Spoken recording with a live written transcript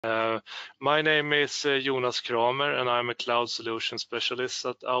My name is Jonas Kramer, and I'm a cloud solution specialist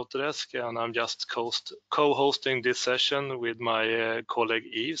at Autodesk, and I'm just co-hosting this session with my colleague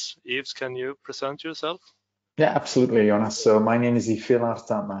Yves. Yves, can you present yourself? Yeah, absolutely, Jonas. So my name is Yves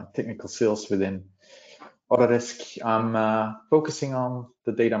Veelaert. I'm technical sales within Autodesk. I'm focusing on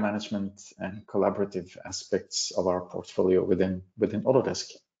the data management and collaborative aspects of our portfolio within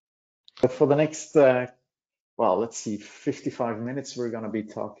Autodesk. So for the next, well, let's see, 55 minutes, we're going to be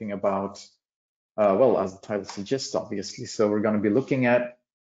talking about, well, as the title suggests, obviously. So we're going to be looking at,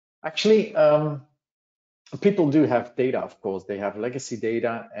 actually, people do have data, of course. They have legacy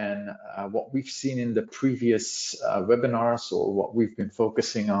data, and what we've seen in the previous webinars, or what we've been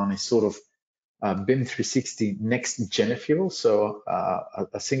focusing on, is sort of BIM 360 next gen, if you will. So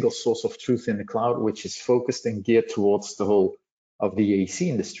a single source of truth in the cloud, which is focused and geared towards the whole of the AEC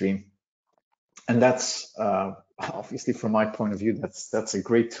industry. And that's obviously, from my point of view, that's a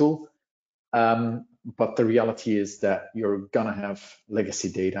great tool. But the reality is that you're gonna have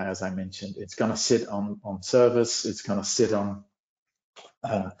legacy data, as I mentioned. It's gonna sit on servers. It's gonna sit on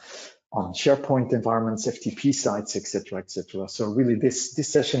SharePoint environments, FTP sites, etc., etc. So really, this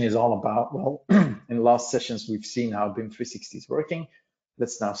session is all about, well, in the last sessions we've seen how BIM 360 is working.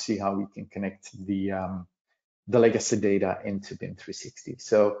 Let's now see how we can connect the legacy data into BIM 360.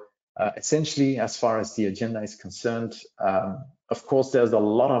 So essentially, as far as the agenda is concerned, of course, there's a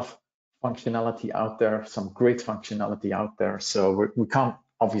lot of functionality out there, some great functionality out there. So we can't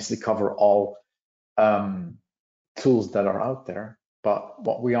obviously cover all tools that are out there. But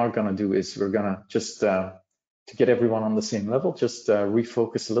what we are going to do is we're going to just, to get everyone on the same level, just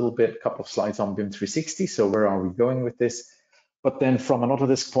refocus a little bit, a couple of slides on BIM 360. So where are we going with this? But then from an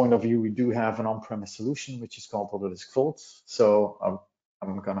Autodesk point of view, we do have an on-premise solution, which is called Autodesk Vault. So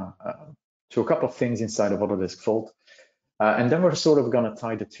I'm going to show a couple of things inside of Autodesk Vault. And then we're sort of going to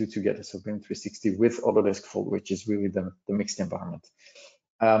tie the two together. So BIM 360 with Autodesk Vault, which is really the mixed environment.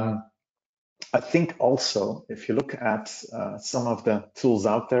 I think also, if you look at some of the tools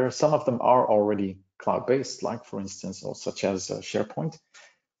out there, some of them are already cloud-based, like for instance, or such as SharePoint.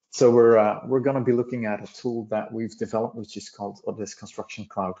 So we're going to be looking at a tool that we've developed, which is called Autodesk Construction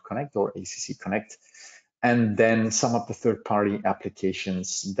Cloud Connect, or ACC Connect, and then some of the third-party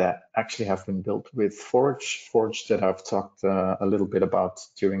applications that actually have been built with Forge that I've talked a little bit about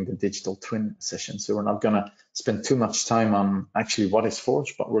during the digital twin session. So we're not going to spend too much time on actually what is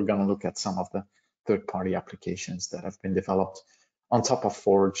Forge, but we're going to look at some of the third-party applications that have been developed on top of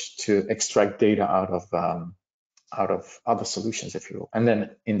Forge to extract data out of other solutions, if you will. And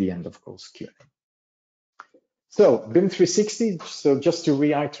then in the end, of course, Q&A. So BIM 360, so just to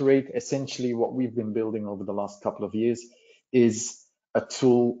reiterate, essentially what we've been building over the last couple of years is a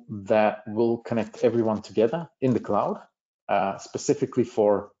tool that will connect everyone together in the cloud, specifically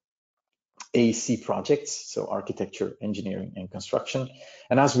for AEC projects, so architecture, engineering, and construction.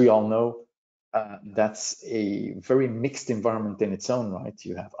 And as we all know, that's a very mixed environment in its own right.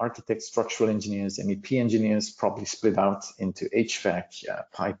 You have architects, structural engineers, MEP engineers, probably split out into HVAC,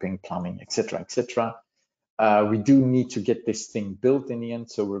 piping, plumbing, etc., etc. We do need to get this thing built in the end,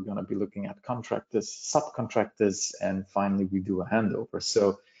 so we're going to be looking at contractors, subcontractors, and finally we do a handover.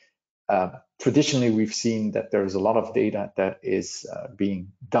 So traditionally we've seen that there's a lot of data that is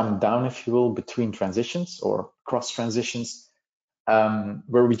being dumbed down, if you will, between transitions or cross transitions,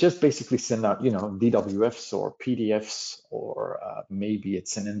 where we just basically send out, DWFs or PDFs, or maybe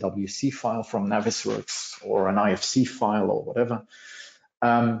it's an NWC file from Navisworks or an IFC file or whatever.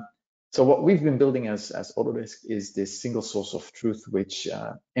 So what we've been building as Autodesk is this single source of truth, which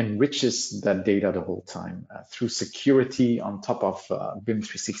enriches that data the whole time through security on top of BIM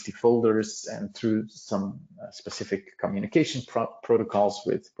 360 folders and through some specific communication protocols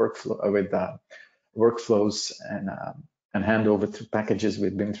with workflows and handover through packages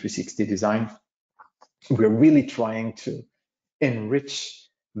with BIM 360 design. We're really trying to enrich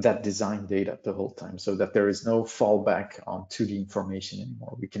that design data the whole time so that there is no fallback on 2D information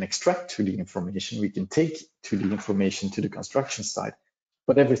anymore. We can extract 2D information, we can take 2D information to the construction site,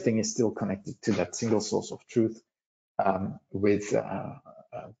 but everything is still connected to that single source of truth with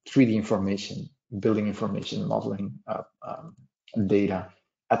 3D information, building information, modeling data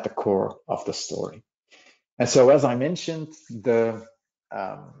at the core of the story. And so, as I mentioned, the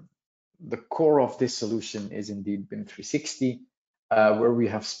core of this solution is indeed BIM 360, where we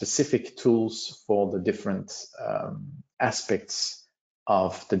have specific tools for the different aspects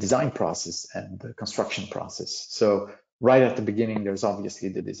of the design process and the construction process. So right at the beginning, there's obviously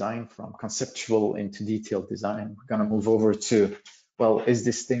the design, from conceptual into detailed design. We're going to move over to well, is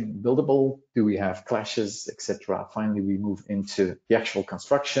this thing buildable? Do we have clashes, etc.? Finally, we move into the actual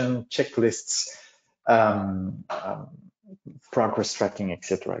construction, checklists, progress tracking,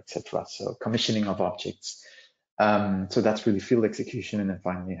 etc., etc. So commissioning of objects. So that's really field execution, and then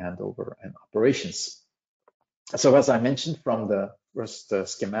finally handover and operations. So as I mentioned from the first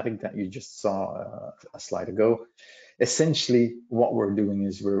schematic that you just saw a slide ago, essentially what we're doing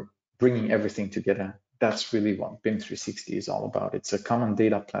is we're bringing everything together. That's really what BIM 360 is all about. It's a common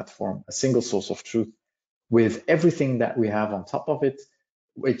data platform, a single source of truth with everything that we have on top of it,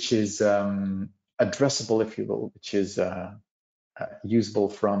 which is addressable, if you will, which is usable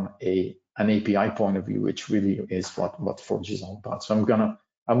from an API point of view, which really is what Forge is all about. So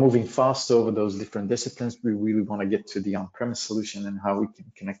I'm moving fast over those different disciplines. We really want to get to the on-premise solution and how we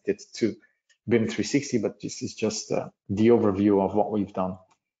can connect it to BIM 360, but this is just the overview of what we've done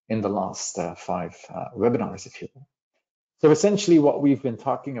in the last 5 webinars, if you will. So essentially what we've been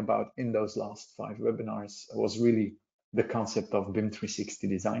talking about in those last 5 webinars was really the concept of BIM 360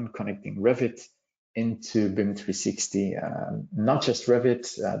 design, connecting Revit into BIM 360, not just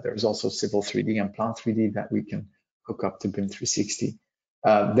Revit, there's also Civil 3D and Plant 3D that we can hook up to BIM 360.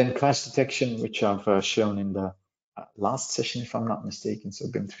 Then clash detection, which I've shown in the last session, if I'm not mistaken, so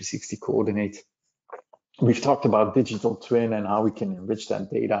BIM 360 Coordinate. We've talked about digital twin and how we can enrich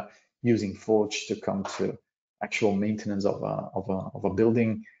that data using Forge to come to actual maintenance of a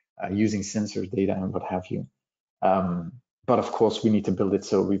building, using sensor data and what have you. But of course, we need to build it.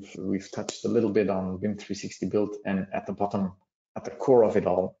 So we've touched a little bit on BIM 360 build, and at the bottom, at the core of it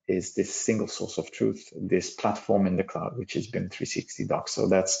all, is this single source of truth, this platform in the cloud, which is BIM 360 Docs. So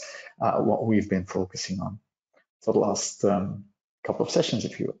that's what we've been focusing on for the last couple of sessions,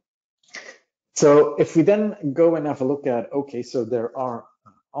 if you will. So if we then go and have a look at, okay, so there are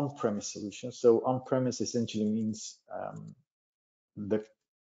on-premise solutions. So on-premise essentially means the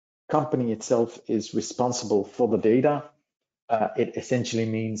company itself is responsible for the data. It essentially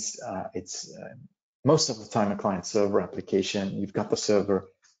means it's most of the time a client server application. You've got the server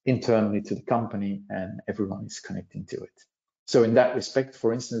internally to the company and everyone is connecting to it. So in that respect,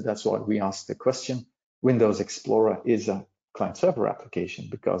 for instance, that's why we asked the question, Windows Explorer is a client server application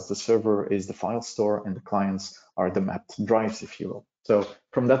because the server is the file store and the clients are the mapped drives, if you will. So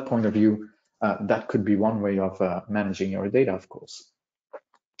from that point of view, that could be one way of managing your data, of course.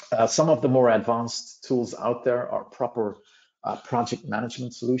 Some of the more advanced tools out there are proper project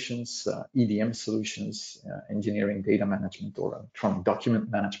management solutions, EDM solutions, engineering data management, or electronic document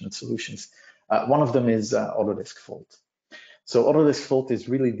management solutions. One of them is Autodesk Vault. So Autodesk Vault is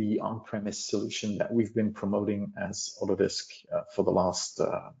really the on-premise solution that we've been promoting as Autodesk for the last,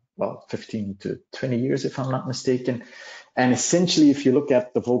 well, 15 to 20 years, if I'm not mistaken. And essentially, if you look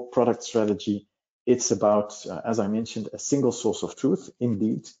at the Vault product strategy, it's about, as I mentioned, a single source of truth,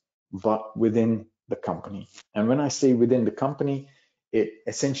 indeed, but within the company. And when I say within the company, it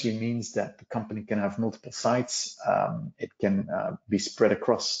essentially means that the company can have multiple sites. It can be spread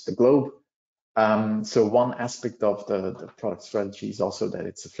across the globe. So one aspect of the product strategy is also that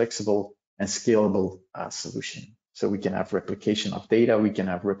it's a flexible and scalable solution. So we can have replication of data, we can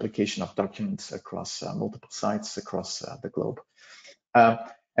have replication of documents across multiple sites across the globe.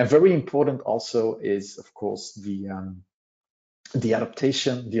 And very important also is, of course, the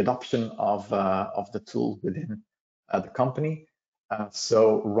adoption of the tool within the company.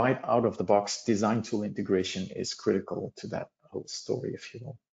 So right out of the box, design tool integration is critical to that whole story, if you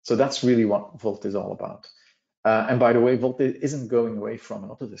will. So that's really what Vault is all about. And by the way, Vault isn't going away from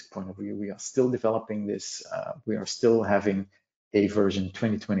an Autodesk point of view. We are still developing this. We are still having a version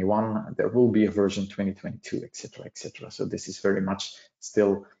 2021. There will be a version 2022, etc., etc. So this is very much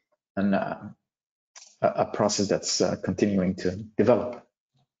still a process that's continuing to develop.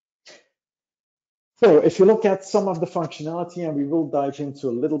 So if you look at some of the functionality, and we will dive into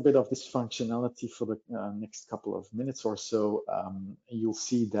a little bit of this functionality for the next couple of minutes or so, you'll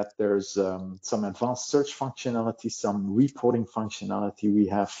see that there's some advanced search functionality, some reporting functionality. We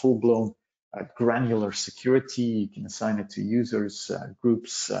have full-blown granular security. You can assign it to users,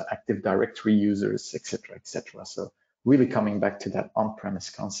 groups, Active Directory users, etc., etc. So really coming back to that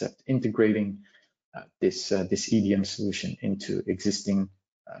on-premise concept, integrating this EDM solution into existing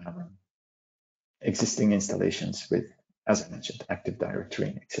installations with, as I mentioned, Active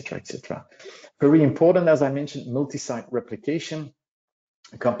Directory, etc., etc. Very important, as I mentioned, multi-site replication.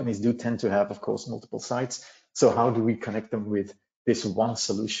 Companies do tend to have, of course, multiple sites. So how do we connect them with this one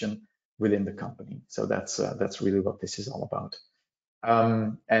solution within the company? So that's really what this is all about.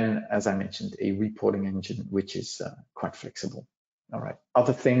 And as I mentioned, a reporting engine which is quite flexible. All right.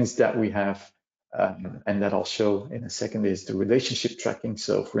 Other things that we have and that I'll show in a second, is the relationship tracking.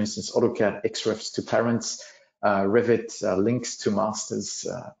 So for instance, AutoCAD XREFs to parents, Revit links to masters,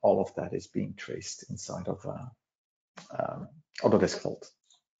 all of that is being traced inside of Autodesk Vault.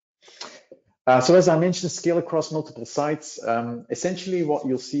 So as I mentioned, scale across multiple sites. Essentially what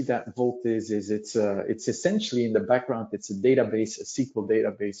you'll see that Vault is it's essentially in the background, it's a database, a SQL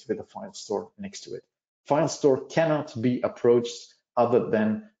database with a file store next to it. File store cannot be approached other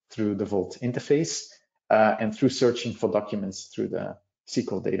than through the Vault interface and through searching for documents through the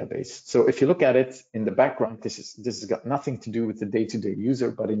SQL database. So if you look at it in the background, this has got nothing to do with the day-to-day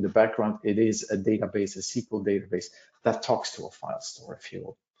user, but in the background, it is a database, a SQL database that talks to a file store, if you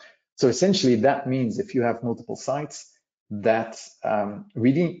will. So essentially, that means if you have multiple sites, that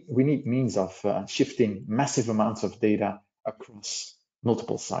we need means of shifting massive amounts of data across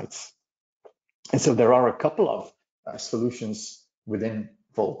multiple sites. And so there are a couple of solutions within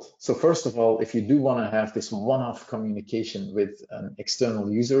Vault. So first of all, if you do want to have this one-off communication with an external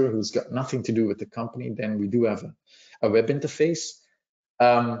user who's got nothing to do with the company, then we do have a web interface.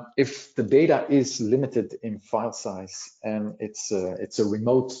 If the data is limited in file size and it's a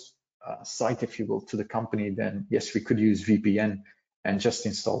remote site, if you will, to the company, then yes, we could use VPN and just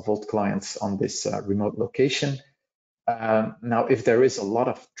install Vault clients on this remote location. Now, if there is a lot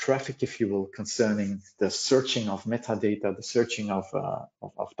of traffic, if you will, concerning the searching of metadata, the searching of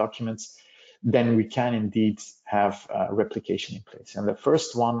documents, then we can indeed have replication in place. And the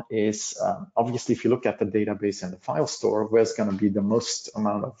first one is, obviously, if you look at the database and the file store, where's going to be the most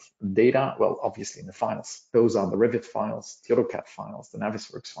amount of data? Well, obviously in the files. Those are the Revit files, the AutoCAD files, the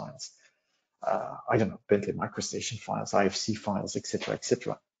Navisworks files, I don't know, Bentley MicroStation files, IFC files, etc.,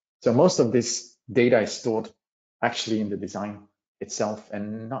 etc. So most of this data is stored actually in the design itself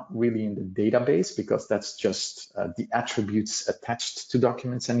and not really in the database, because that's just the attributes attached to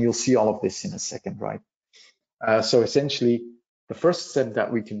documents. And you'll see all of this in a second, right? So essentially, the first step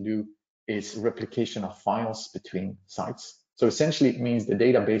that we can do is replication of files between sites. So essentially, it means the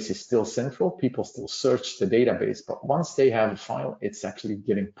database is still central. People still search the database, but once they have a file, it's actually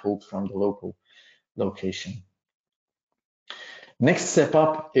getting pulled from the local location. Next step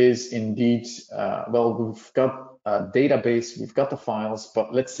up is indeed, well, we've got a database, we've got the files,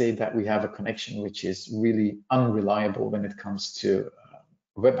 but let's say that we have a connection which is really unreliable when it comes to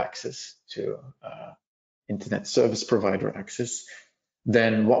web access, to internet service provider access.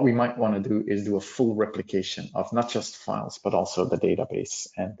 Then what we might want to do is do a full replication of not just files, but also the database.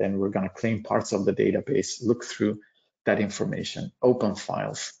 And then we're going to claim parts of the database, look through that information, open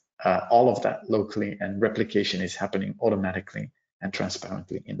files, all of that locally, and replication is happening automatically and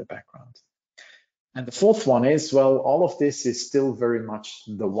transparently in the background. And the fourth one is, well, all of this is still very much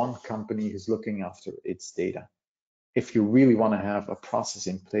the one company who's looking after its data. If you really want to have a process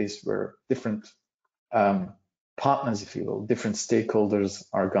in place where different partners, if you will, different stakeholders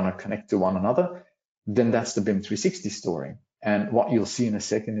are going to connect to one another, then that's the BIM 360 story. And what you'll see in a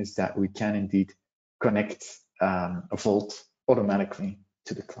second is that we can indeed connect a Vault automatically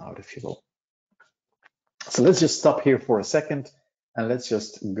to the cloud, if you will. So let's just stop here for a second and let's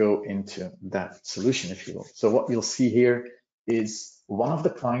just go into that solution, if you will. So what you'll see here is one of the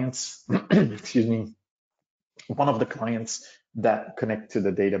clients, excuse me, one of the clients that connect to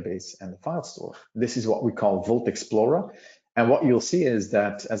the database and the file store. This is what we call Vault Explorer. And what you'll see is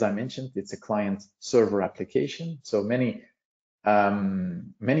that, as I mentioned, it's a client server application. So many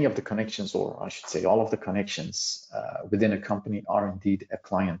of the connections, or I should say all of the connections within a company are indeed a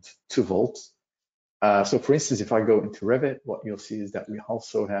client to Vault. So for instance, if I go into Revit, what you'll see is that we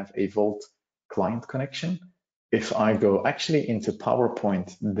also have a Vault client connection. If I go actually into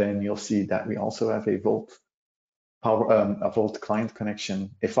PowerPoint, then you'll see that we also have a Vault client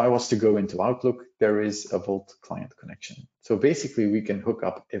connection. If I was to go into Outlook, there is a Vault client connection. So basically, we can hook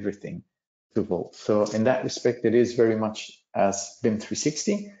up everything to Vault. So in that respect, it is very much as BIM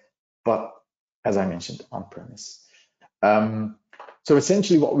 360, but as I mentioned, on-premise. So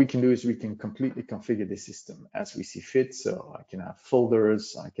essentially what we can do is we can completely configure the system as we see fit. So I can have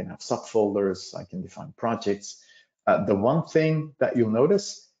folders, I can have subfolders, I can define projects. The one thing that you'll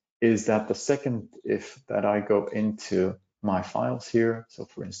notice is that the second if that I go into my files here, so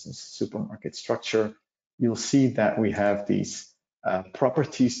for instance, supermarket structure, you'll see that we have these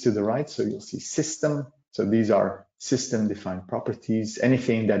properties to the right. So you'll see system. So these are system defined properties,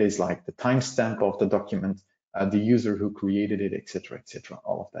 anything that is like the timestamp of the document, the user who created it, etc., etc.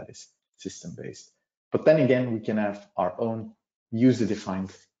 All of that is system-based. But then again, we can have our own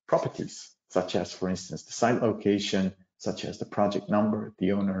user-defined properties, such as, for instance, the site location, such as the project number,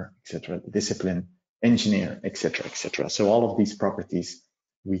 the owner, etc., the discipline, engineer, etc., etc. So all of these properties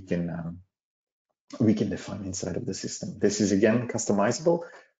we can we can define inside of the system. This is again customizable,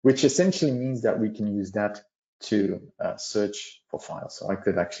 which essentially means that we can use that to search for files. So I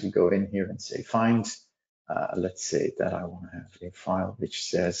could actually go in here and say find, let's say that I want to have a file which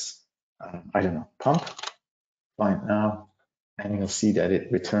says, I don't know, pump, find now, and you'll see that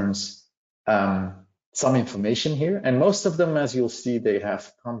it returns some information here. And most of them, as you'll see, they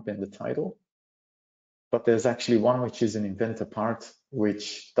have pump in the title, but there's actually one which is an inventor part,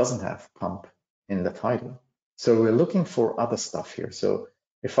 which doesn't have pump in the title. So we're looking for other stuff here. So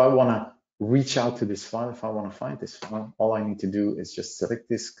if I want to reach out to this file, if I want to find this file, all I need to do is just select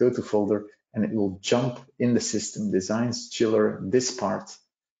this, go to folder, and it will jump in the system, designs, chiller, this part.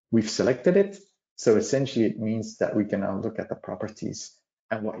 We've selected it. So essentially it means that we can now look at the properties.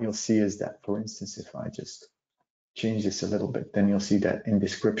 And what you'll see is that, for instance, if I just change this a little bit, then you'll see that in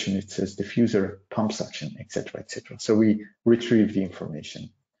description it says diffuser, pump suction, etc., etc. So we retrieve the information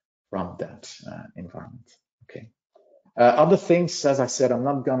from that environment. Okay. Other things, as I said, I'm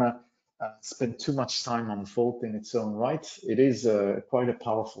not gonna spend too much time on Vault in its own right. It is quite a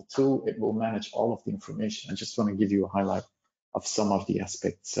powerful tool. It will manage all of the information. I just want to give you a highlight of some of the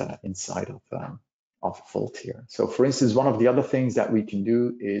aspects inside of Vault here. So for instance, one of the other things that we can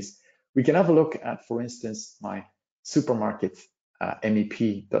do is we can have a look at, for instance, my supermarket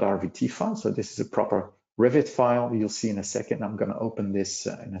mep.rvt file. So this is a proper Revit file. You'll see in a second. I'm going to open this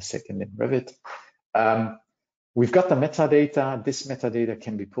in a second in Revit. We've got the metadata. This metadata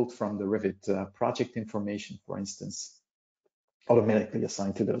can be pulled from the Revit project information, for instance, automatically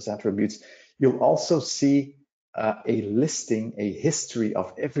assigned to those attributes. You'll also see a listing, a history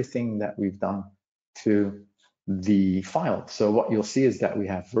of everything that we've done to the file. So what you'll see is that we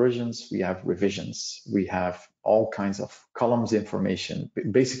have versions, we have revisions, we have all kinds of columns information,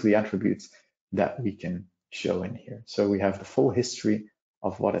 basically attributes that we can show in here. So we have the full history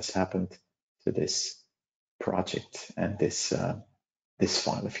of what has happened to this project and this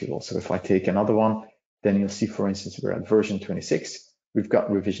file, if you will. So if I take another one, then you'll see, for instance, we're at version 26. We've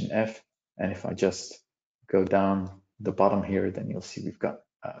got revision F, and if I just go down the bottom here, then you'll see we've got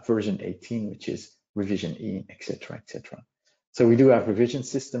version 18, which is revision E, etc., etc. So we do have revision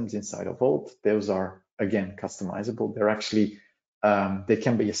systems inside of Vault. Those are, again, customizable. They're actually, they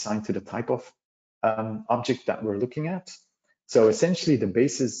can be assigned to the type of object that we're looking at. So essentially the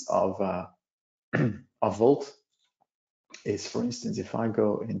basis of Vault is, for instance, if I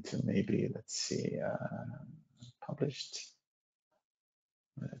go into maybe, let's see, published,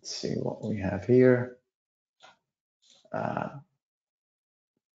 let's see what we have here.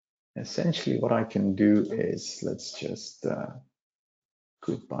 Essentially what I can do is, let's just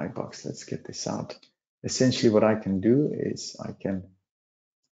group by box, let's get this out. Essentially what I can do is I can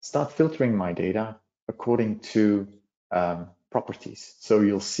start filtering my data according to properties. So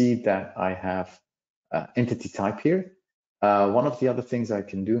you'll see that I have entity type here. One of the other things I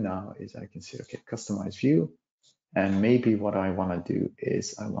can do now is I can say, okay, customize view. And maybe what I want to do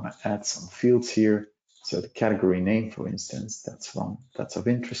is I want to add some fields here. So the category name, for instance, that's one that's of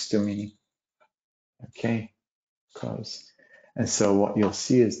interest to me. Okay, close. And so what you'll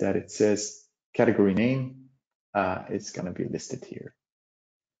see is that it says category name is going to be listed here.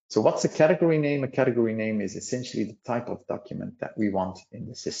 So what's a category name? A category name is essentially the type of document that we want in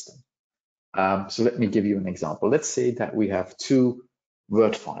the system. So let me give you an example. Let's say that we have two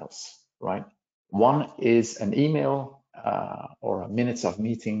Word files, right? One is an email or a minutes of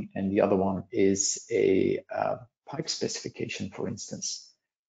meeting, and the other one is a pipe specification, for instance.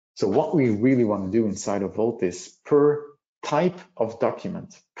 So what we really want to do inside of Vault is per type of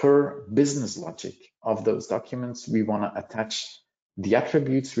document, per business logic of those documents, we want to attach the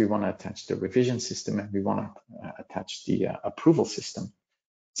attributes, we want to attach the revision system, and we want to attach the approval system.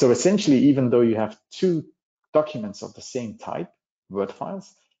 So essentially, even though you have two documents of the same type, Word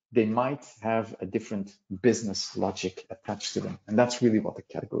files, they might have a different business logic attached to them. And that's really what the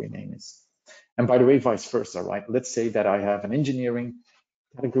category name is. And by the way, vice versa, right? Let's say that I have an engineering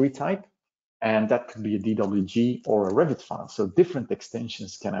category type, and that could be a DWG or a Revit file. So different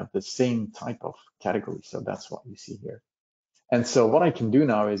extensions can have the same type of category. So that's what you see here. And so what I can do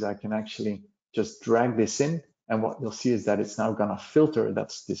now is I can actually just drag this in, and what you'll see is that it's now gonna filter,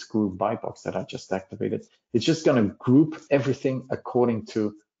 that's this group by box that I just activated. It's just gonna group everything according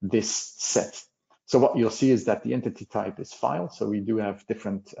to this set. So what you'll see is that the entity type is file. So we do have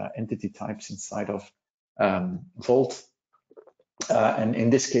different entity types inside of Vault. And in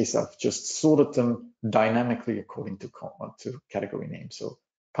this case, I've just sorted them dynamically according to category name. So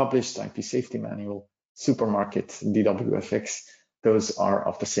published, IP safety manual, supermarket, DWFX, those are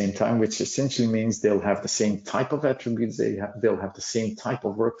of the same time, which essentially means they'll have the same type of attributes, they'll have the same type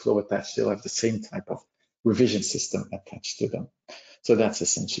of workflow attached, they'll have the same type of revision system attached to them. So that's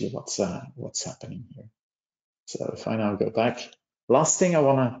essentially what's happening here. So if I now go back, last thing I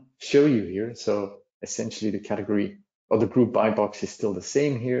want to show you here, so essentially the category or the group by box is still the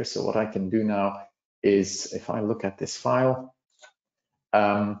same here. So what I can do now is if I look at this file,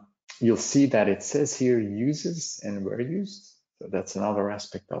 you'll see that it says here uses and where used. So that's another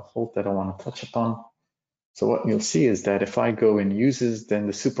aspect of Vault that I want to touch upon. So what you'll see is that if I go in uses, then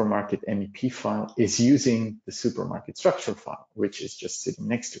the supermarket MEP file is using the supermarket structure file, which is just sitting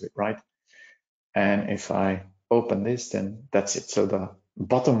next to it, right? And if I open this, then that's it. So the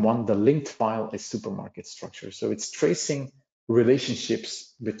bottom one, the linked file is supermarket structure. So it's tracing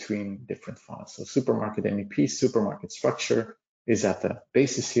relationships between different files. So supermarket MEP, supermarket structure is at the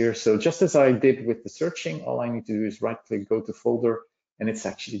basis here. So just as I did with the searching, all I need to do is right click, go to folder, and it's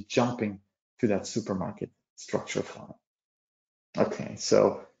actually jumping to that supermarket structure file. Okay,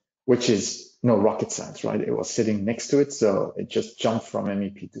 so which is no rocket science, right? It was sitting next to it, so it just jumped from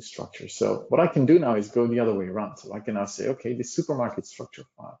MEP to structure. So what I can do now is go the other way around. So I can now say, okay, this supermarket structure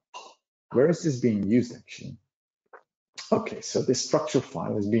file, where is this being used actually? Okay, so this structure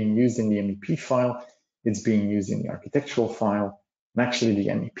file is being used in the MEP file. It's being used in the architectural file. And actually the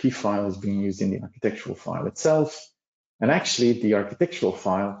MEP file is being used in the architectural file itself. And actually the architectural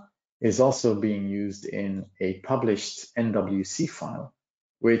file is also being used in a published NWC file,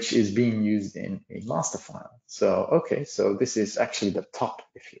 which is being used in a master file. So, okay, so this is actually the top,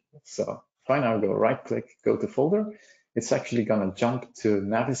 if you will. So if I now go right click, go to folder, it's actually gonna jump to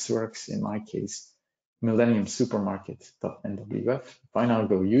Navisworks, in my case, Millennium Supermarket.nwf. If I now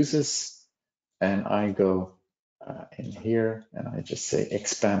go uses and I go in here and I just say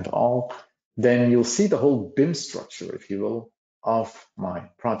expand all, then you'll see the whole BIM structure, if you will, of my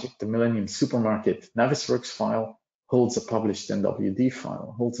project. The Millennium Supermarket Navisworks file holds a published NWD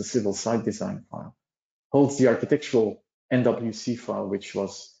file, holds a civil site design file, holds the architectural NWC file, which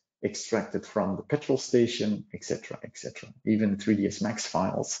was extracted from the petrol station, etc., etc. Even 3ds Max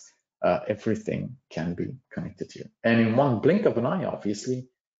files, everything can be connected here. And in one blink of an eye, obviously,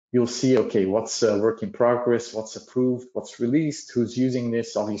 you'll see, okay, what's work in progress, what's approved, what's released, who's using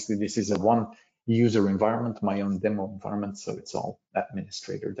this. Obviously, this is a one user environment, my own demo environment, so it's all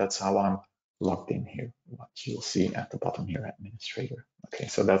administrator. That's how I'm logged in here, what you'll see at the bottom here, administrator. Okay,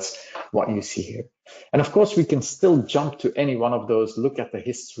 so that's what you see here. And of course, we can still jump to any one of those, look at the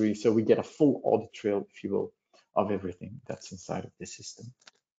history, so we get a full audit trail, if you will, of everything that's inside of the system.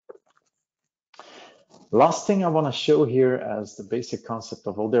 Last thing I want to show here as the basic concept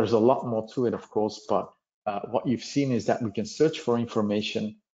of all, there's a lot more to it, of course, but what you've seen is that we can search for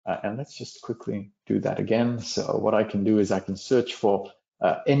information, and let's just quickly do that again. So what I can do is I can search for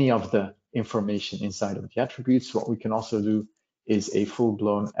any of the information inside of the attributes. What we can also do is a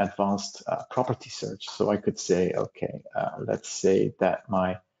full-blown advanced property search. So I could say, okay, let's say that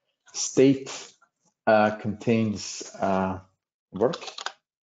my state contains work,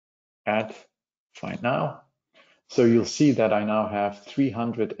 add, find now. So you'll see that I now have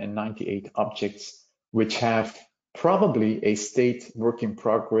 398 objects which have probably a state work in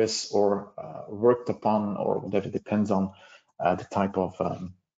progress or worked upon or whatever, depends on the type of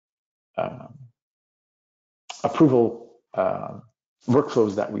approval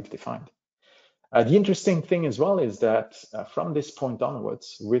workflows that we've defined. The interesting thing as well is that from this point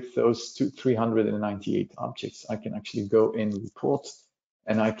onwards, with those 398 objects, I can actually go in report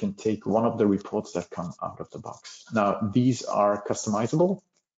and I can take one of the reports that come out of the box. Now, these are customizable.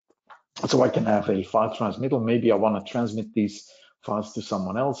 So I can have a file transmittal. Maybe I want to transmit these files to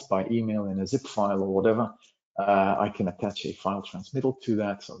someone else by email in a zip file or whatever. I can attach a file transmittal to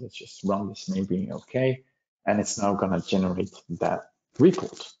that. So let's just run this, maybe okay. And it's now going to generate that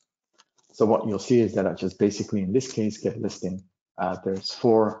report. So what you'll see is that I just basically, in this case, get a listing. There's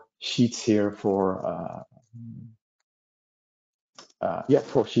 4 sheets here for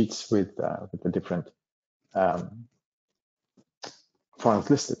 4 sheets with the different files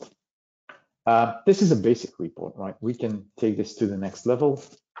listed. This is a basic report, right? We can take this to the next level.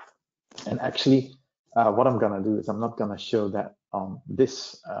 And actually, what I'm going to do is I'm not going to show that on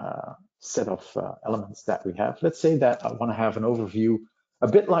this set of elements that we have. Let's say that I want to have an overview, a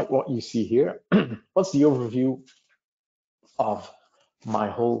bit like what you see here. What's the overview of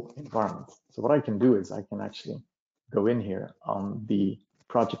my whole environment? So what I can do is I can actually go in here on the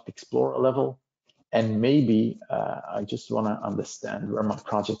Project Explorer level, and maybe I just want to understand where my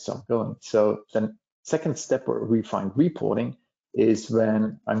projects are going. So the second step where we find reporting, is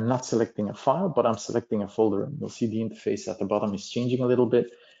when I'm not selecting a file, but I'm selecting a folder. And you'll see the interface at the bottom is changing a little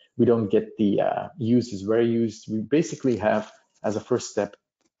bit. We don't get the use is where used. We basically have, as a first step,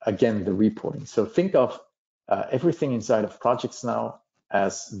 again, the reporting. So think of everything inside of projects now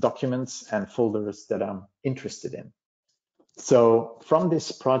as documents and folders that I'm interested in. So from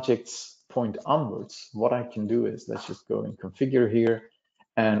this project's point onwards, what I can do is, let's just go and configure here.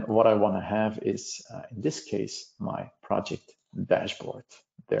 And what I want to have is, in this case, my project dashboard.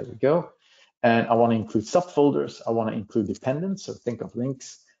 There we go. And I want to include subfolders. I want to include dependents. So think of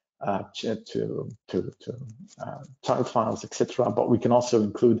links to child files, etc. But we can also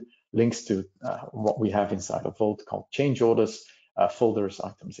include links to what we have inside of Vault called change orders, folders,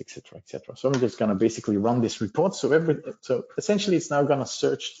 items, etc., etc. So I'm just going to basically run this report. So essentially, it's now going to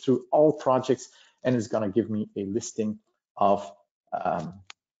search through all projects, and it's going to give me a listing of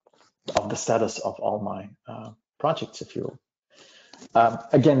the status of all my projects, if you will.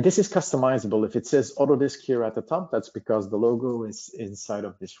 Again, this is customizable. If it says Autodesk here at the top, that's because the logo is inside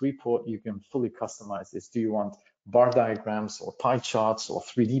of this report. You can fully customize this. Do you want bar diagrams or pie charts or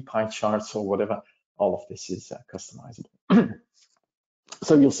 3D pie charts or whatever? All of this is customizable.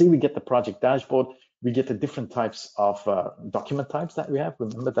 So you'll see we get the project dashboard. We get the different types of document types that we have.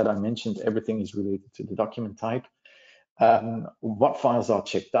 Remember that I mentioned everything is related to the document type. What files are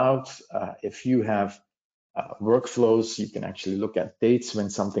checked out. If you have workflows, you can actually look at dates when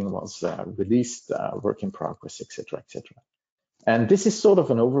something was released, work in progress, etc., etc. And this is sort of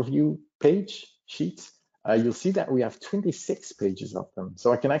an overview page sheet. You'll see that we have 26 pages of them.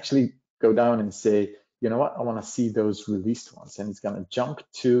 So I can actually go down and say, you know what, I want to see those released ones. And it's going to jump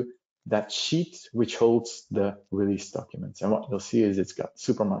to that sheet which holds the release documents. And what you'll see is it's got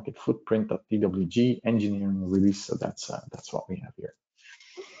supermarket footprint.pwg engineering release. So that's what we have here.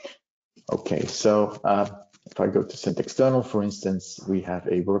 Okay, so if I go to Send External, for instance, we have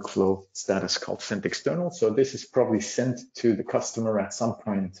a workflow status called Send External. So this is probably sent to the customer at some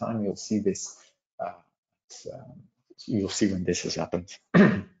point in time. You'll see this. You'll see when this has happened.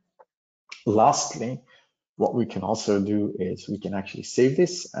 Lastly, what we can also do is we can actually save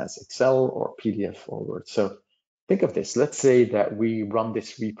this as Excel or PDF or Word. So think of this. Let's say that we run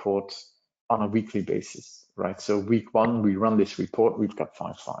this report on a weekly basis, right? So week 1, we run this report, we've got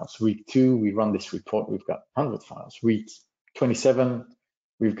 5 files. Week 2, we run this report, we've got 100 files. Week 27,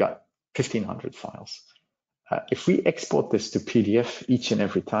 we've got 1,500 files. If we export this to PDF each and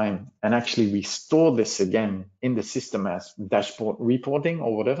every time, and actually we store this again in the system as dashboard reporting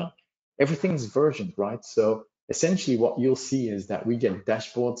or whatever, everything's versioned, right? So essentially what you'll see is that we get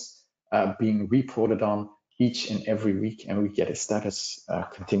dashboards being reported on each and every week, and we get a status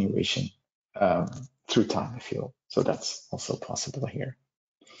continuation through time, if you will. So that's also possible here.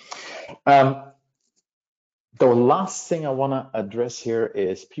 The last thing I want to address here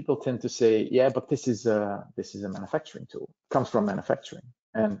is people tend to say, yeah, but this is a manufacturing tool. It comes from manufacturing.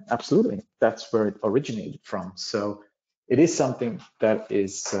 And absolutely, that's where it originated from. So it is something that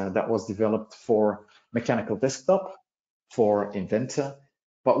was developed for Mechanical Desktop, for Inventor,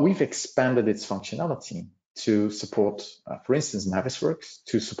 but we've expanded its functionality to support, for instance, Navisworks,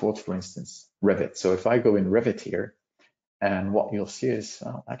 to support, for instance, Revit. So if I go in Revit here, and what you'll see is,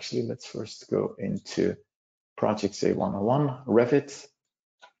 actually, let's first go into Projects A101, Revit.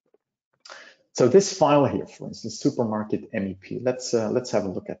 So this file here, for instance, Supermarket MEP, let's have a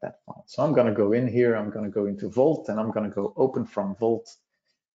look at that file. So I'm going to go in here, I'm going to go into Vault, and I'm going to go open from Vault,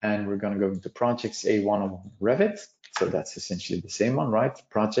 and we're going to go into Projects A101 Revit. So that's essentially the same one, right?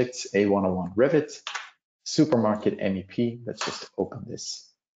 Projects A101 Revit, Supermarket MEP. Let's just open this.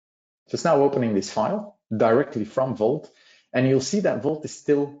 So it's now opening this file directly from Vault. And you'll see that Vault is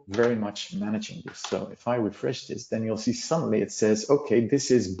still very much managing this. So if I refresh this, then you'll see suddenly it says, okay,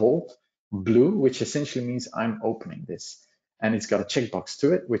 this is bold blue, which essentially means I'm opening this. And it's got a checkbox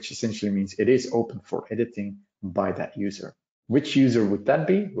to it, which essentially means it is open for editing by that user. Which user would that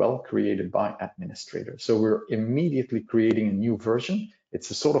be? Well, created by administrator. So we're immediately creating a new version.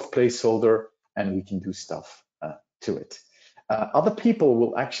 It's a sort of placeholder, and we can do stuff to it. Other people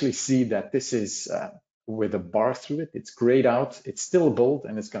will actually see that this is with a bar through it. It's grayed out, it's still bold,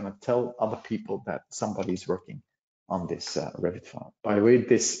 and it's going to tell other people that somebody's working on this Revit file. By the way,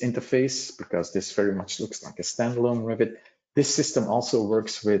 this interface, because this very much looks like a standalone Revit, this system also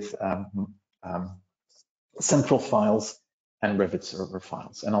works with central files and Revit server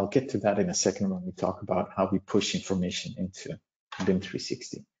files. And I'll get to that in a second when we talk about how we push information into BIM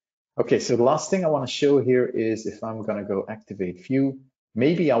 360. Okay, so the last thing I want to show here is if I'm going to go activate view,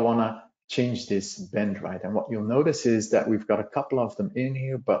 maybe I want to change this bend, right? And what you'll notice is that we've got a couple of them in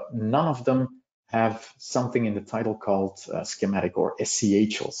here, but none of them have something in the title called schematic or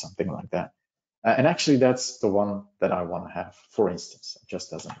SCH or something like that. And actually, that's the one that I want to have, for instance,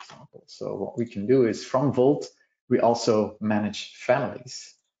 just as an example. So what we can do is from Volt, we also manage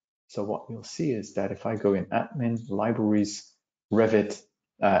families. So what you'll see is that if I go in admin, libraries, Revit,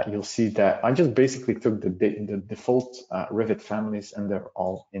 you'll see that I just basically took the default Revit families and they're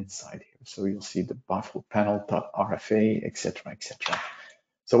all inside here. So you'll see the bifold panel.rfa, etc., etc.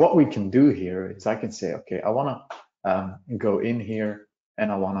 So what we can do here is I can say, okay, I want to go in here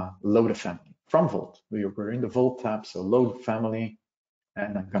and I want to load a family from Volt. We're in the Volt tab, so load family.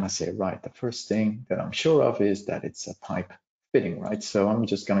 And I'm going to say, right, the first thing that I'm sure of is that it's a pipe fitting, right? So I'm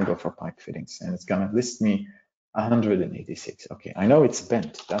just going to go for pipe fittings and it's going to list me 186. Okay, I know it's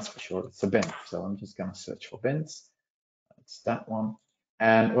bent, that's for sure. It's a bent. So I'm just going to search for bents. It's that one.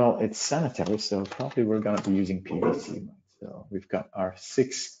 And well, it's sanitary, so probably we're going to be using PVC. So we've got our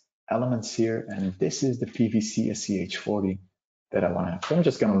 6 elements here, and this is the PVC SCH40 that I want to have. So I'm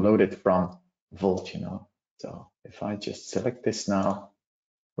just going to load it from Volt, you know. So if I just select this now,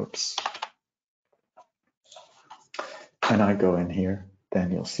 oops, and I go in here,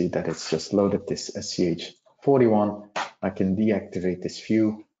 then you'll see that it's just loaded this SCH41. I can deactivate this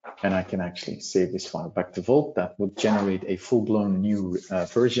view and I can actually save this file back to Volt. That would generate a full-blown new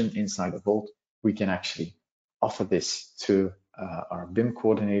version inside of Volt. We can actually offer this to our BIM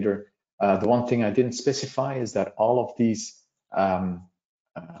coordinator. The one thing I didn't specify is that all of these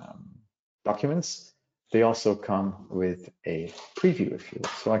documents, they also come with a preview, if you will.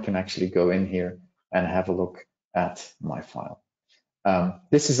 So I can actually go in here and have a look at my file.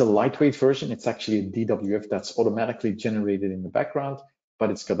 This is a lightweight version. It's actually a DWF that's automatically generated in the background,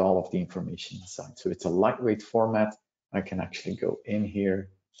 but it's got all of the information inside. So it's a lightweight format. I can actually go in here,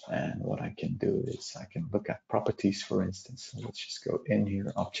 and what I can do is I can look at properties, for instance. So let's just go in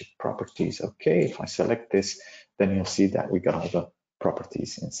here, object properties. Okay, if I select this, then you'll see that we got all the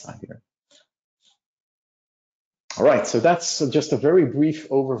properties inside here. All right, so that's just a very brief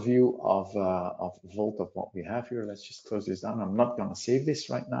overview of Volt, of what we have here. Let's just close this down. I'm not going to save this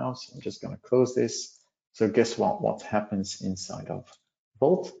right now, so I'm just going to close this. So guess what happens inside of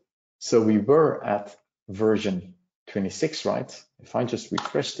Volt? So we were at version 26, right? If I just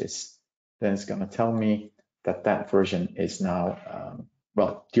refresh this, then it's going to tell me that that version is now,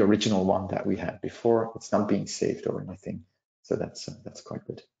 well, the original one that we had before. It's not being saved or anything. So that's quite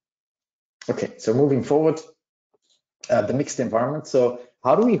good. Okay, so moving forward, the mixed environment. So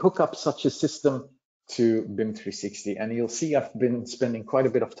how do we hook up such a system to BIM 360? And you'll see I've been spending quite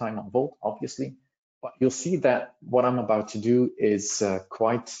a bit of time on Volt, obviously, but you'll see that what I'm about to do is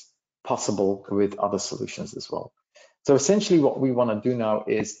quite possible with other solutions as well. So essentially what we want to do now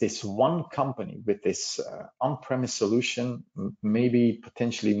is this one company with this on-premise solution, maybe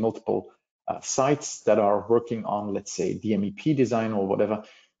potentially multiple sites that are working on, let's say, the MEP design or whatever.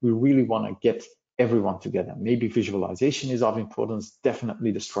 We really want to get everyone together. Maybe visualization is of importance.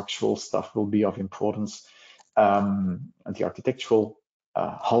 Definitely the structural stuff will be of importance. The architectural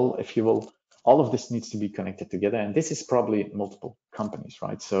hull, if you will. All of this needs to be connected together, and this is probably multiple companies,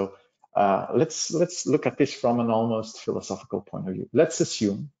 right? So let's look at this from an almost philosophical point of view. Let's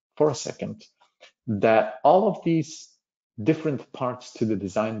assume for a second that all of these different parts to the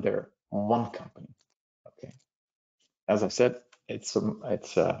design, they're one company. Okay, as I said, it's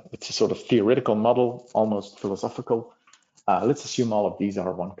a sort of theoretical model, almost philosophical. Let's assume all of these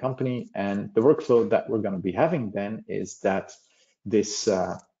are one company, and the workflow that we're going to be having then is that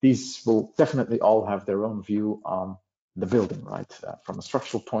these will definitely all have their own view on the building, right? From a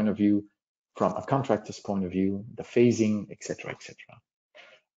structural point of view, from a contractor's point of view, the phasing, etc.,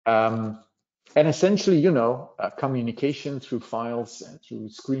 etc. And essentially, you know, communication through files and through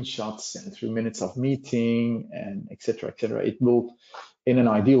screenshots and through minutes of meeting and etc. It will, in an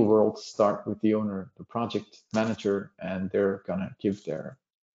ideal world, start with the owner, the project manager, and they're gonna give their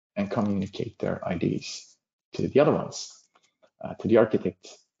and communicate their ideas to the other ones, to the architect,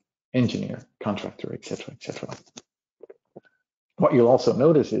 engineer, contractor, etc. What you'll also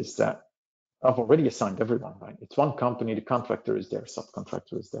notice is that I've already assigned everyone, right? It's one company, the contractor is there,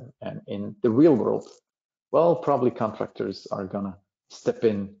 subcontractor is there. And in the real world, well, probably contractors are gonna step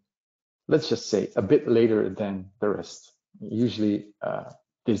in, let's just say, a bit later than the rest. Usually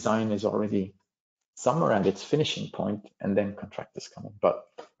design is already somewhere at its finishing point and then contractors come in. But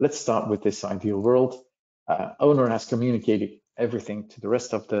let's start with this ideal world. Owner has communicated everything to the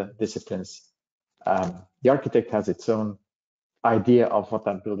rest of the disciplines. The architect has its own idea of what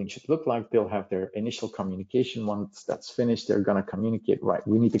that building should look like. They'll have their initial communication. Once that's finished, they're going to communicate, right,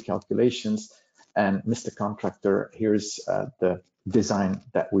 we need the calculations. and Mr. Contractor, here's the design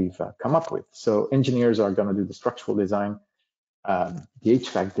that we've come up with. So engineers are going to do the structural design, the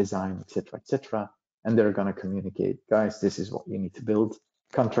HVAC design, etc., and they're going to communicate, guys, this is what you need to build.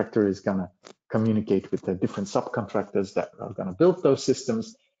 Contractor is going to communicate with the different subcontractors that are going to build those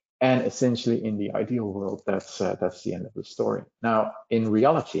systems. And essentially, in the ideal world, that's the end of the story. Now, in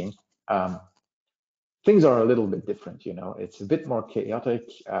reality, things are a little bit different. You know, it's a bit more chaotic.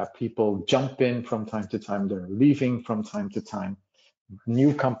 People jump in from time to time. They're leaving from time to time.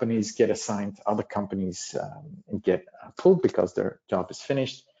 New companies get assigned. Other companies get pulled because their job is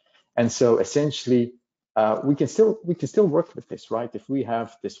finished. And so essentially, we can still work with this, right? If we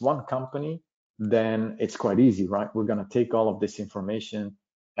have this one company, then it's quite easy, right? We're going to take all of this information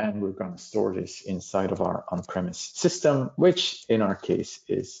and we're going to store this inside of our on-premise system, which in our case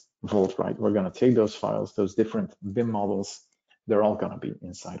is Vault, right? We're going to take those files, those different BIM models, they're all going to be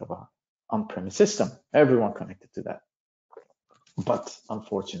inside of our on-premise system, everyone connected to that. But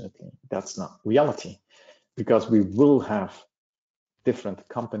unfortunately, that's not reality, because we will have different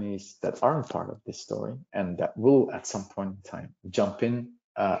companies that aren't part of this story and that will at some point in time jump in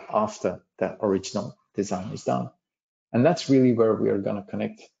after that original design is done. And that's really where we are going to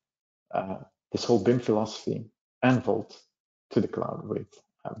connect this whole BIM philosophy and Vault to the cloud with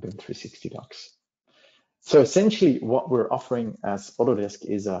BIM 360 Docs. So essentially what we're offering as Autodesk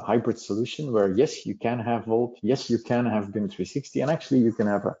is a hybrid solution where, yes, you can have Vault, yes, you can have BIM 360, and actually you can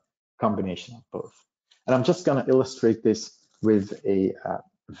have a combination of both. And I'm just going to illustrate this with a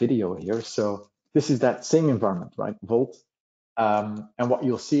video here. So this is that same environment, right? Vault. And what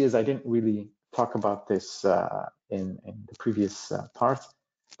you'll see is I didn't really talk about this in the previous part,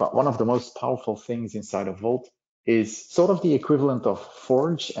 but one of the most powerful things inside of Vault is sort of the equivalent of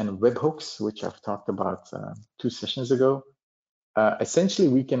Forge and webhooks, which I've talked about 2 sessions ago. Essentially,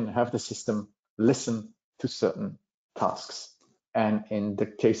 we can have the system listen to certain tasks. And in the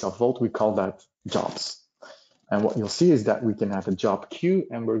case of Vault, we call that jobs. And what you'll see is that we can have a job queue,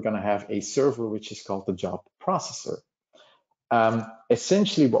 and we're going to have a server, which is called the job processor.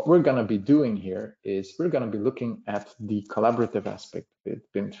 Essentially, what we're going to be doing here is we're going to be looking at the collaborative aspect with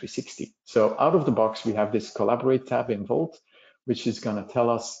BIM 360. So out of the box, we have this Collaborate tab in Vault, which is going to tell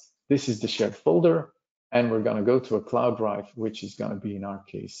us this is the shared folder, and we're going to go to a cloud drive, which is going to be, in our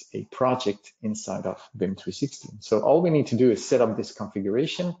case, a project inside of BIM 360. So all we need to do is set up this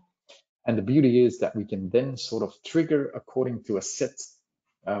configuration. And the beauty is that we can then sort of trigger according to a set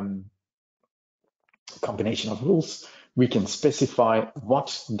combination of rules. We can specify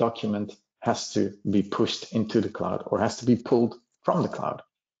what document has to be pushed into the cloud or has to be pulled from the cloud.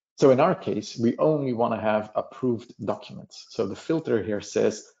 So in our case, we only want to have approved documents. So the filter here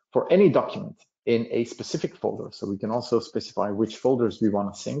says for any document in a specific folder. So we can also specify which folders we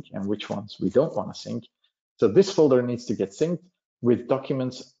want to sync and which ones we don't want to sync. So this folder needs to get synced with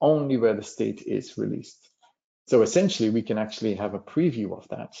documents only where the state is released. So essentially, we can actually have a preview of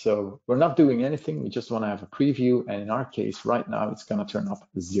that. So we're not doing anything. We just want to have a preview. And in our case, right now, it's going to turn up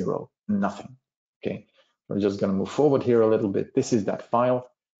 0, nothing. Okay, we're just going to move forward here a little bit. This is that file,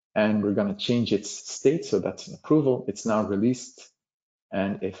 and we're going to change its state. So that's an approval. It's now released.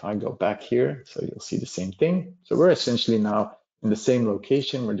 And if I go back here, so you'll see the same thing. So we're essentially now in the same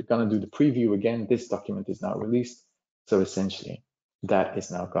location. We're going to do the preview again. This document is now released. So essentially, that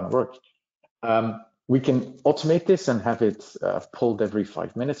is now going to work. We can automate this and have it pulled every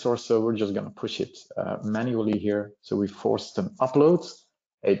 5 minutes or so. We're just going to push it manually here. So we forced an upload.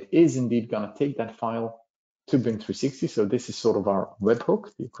 It is indeed going to take that file to BIM 360. So this is sort of our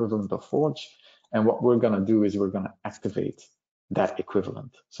webhook, the equivalent of Forge. And what we're going to do is we're going to activate that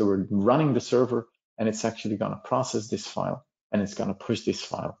equivalent. So we're running the server, and it's actually going to process this file, and it's going to push this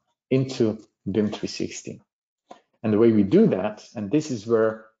file into BIM 360. And the way we do that, and this is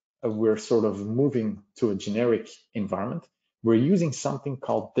where we're sort of moving to a generic environment, we're using something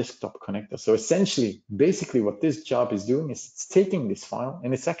called Desktop Connector. So essentially, basically what this job is doing is it's taking this file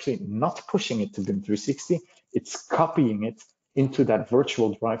and it's actually not pushing it to BIM 360, it's copying it into that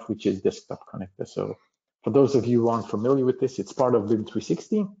virtual drive, which is Desktop Connector. So for those of you who aren't familiar with this, it's part of BIM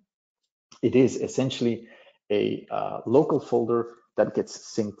 360. It is essentially a local folder that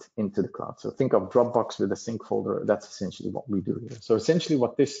gets synced into the cloud. So think of Dropbox with a sync folder. That's essentially what we do here. So essentially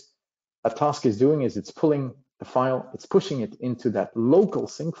what this task is doing is it's pulling the file, it's pushing it into that local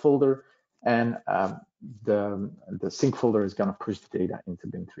sync folder, and the sync folder is going to push the data into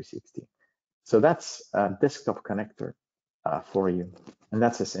BIM 360. So that's a Desktop Connector for you. And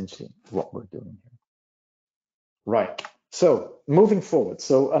that's essentially what we're doing here. Right. So moving forward,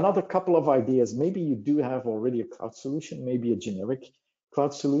 so another couple of ideas. Maybe you do have already a cloud solution, maybe a generic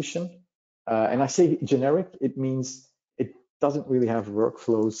cloud solution. And I say generic, it means it doesn't really have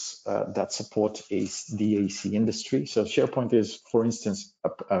workflows that support the AC industry. So SharePoint is, for instance,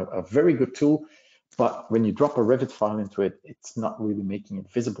 a very good tool, but when you drop a Revit file into it, it's not really making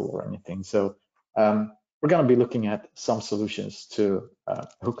it visible or anything. So we're going to be looking at some solutions to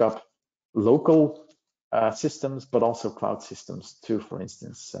hook up local systems, but also cloud systems to, for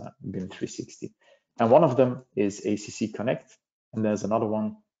instance, BIM 360. And one of them is ACC Connect, and there's another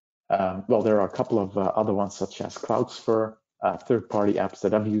one. Well, there are a couple of other ones, such as Cloudsphere, third-party apps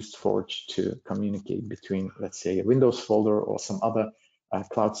that have used Forge to communicate between, let's say, a Windows folder or some other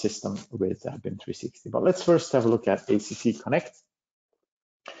cloud system with BIM 360. But let's first have a look at ACC Connect.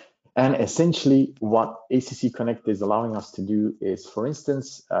 And essentially what ACC Connect is allowing us to do is, for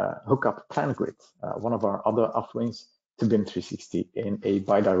instance, hook up PlanGrid, one of our other offerings, to BIM 360 in a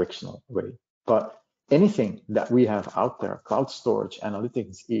bidirectional way. But anything that we have out there, cloud storage,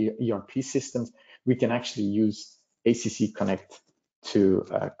 analytics, ERP systems, we can actually use ACC Connect to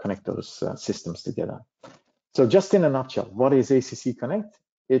connect those systems together. So just in a nutshell, what is ACC Connect?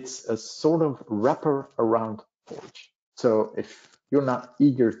 It's a sort of wrapper around Forge. So if you're not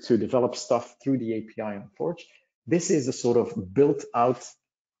eager to develop stuff through the API on Forge, this is a sort of built out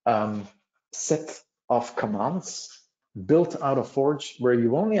set of commands built out of Forge, where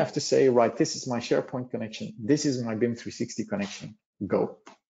you only have to say, right, this is my SharePoint connection, this is my BIM 360 connection, go.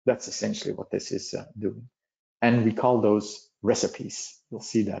 That's essentially what this is doing. And we call those recipes. You'll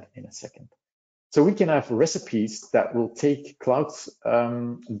see that in a second. So we can have recipes that will take cloud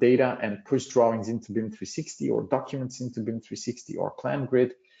data and push drawings into BIM 360 or documents into BIM 360 or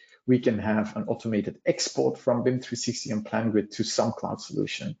PlanGrid. We can have an automated export from BIM 360 and PlanGrid to some cloud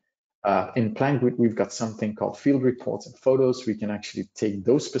solution. In PlanGrid, we've got something called field reports and photos. We can actually take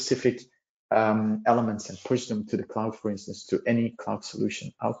those specific elements and push them to the cloud, for instance, to any cloud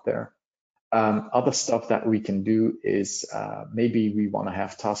solution out there. Other stuff that we can do is maybe we want to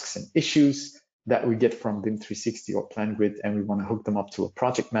have tasks and issues that we get from BIM 360 or PlanGrid, and we want to hook them up to a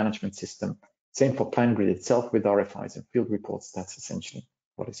project management system. Same for PlanGrid itself with RFIs and field reports. That's essentially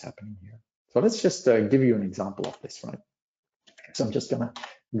what is happening here. So let's just give you an example of this, right? So I'm just gonna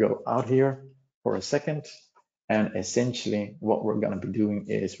go out here for a second, and essentially what we're gonna be doing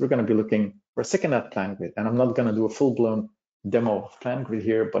is we're gonna be looking for a second at PlanGrid, and I'm not gonna do a full-blown demo of PlanGrid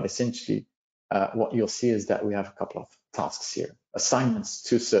here, but essentially what you'll see is that we have a couple of tasks here, assignments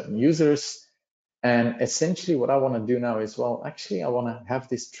to certain users. And essentially what I want to do now is, well, actually, I want to have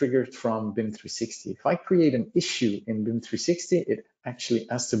this triggered from BIM 360. If I create an issue in BIM 360, it actually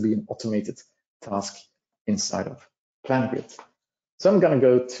has to be an automated task inside of PlanGrid. So I'm going to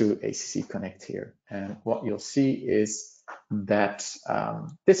go to ACC Connect here. And what you'll see is that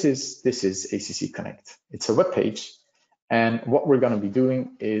this is ACC Connect. It's a web page. And what we're going to be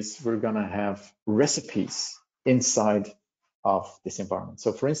doing is we're going to have recipes inside of this environment.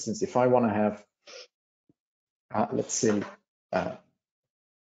 So for instance, if I want to have let's say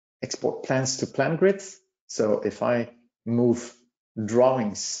export plans to PlanGrid. So if I move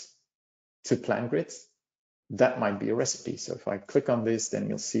drawings to PlanGrid, that might be a recipe. So if I click on this, then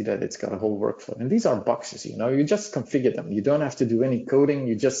you'll see that it's got a whole workflow. And these are boxes, you know, you just configure them. You don't have to do any coding.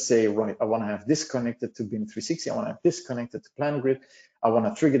 You just say, right, I want to have this connected to BIM 360. I want to have this connected to PlanGrid. I want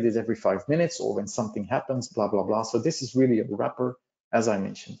to trigger this every 5 minutes or when something happens, blah, blah, blah. So this is really a wrapper, as I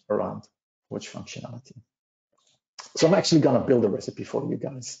mentioned, around Forge functionality. So I'm actually going to build a recipe for you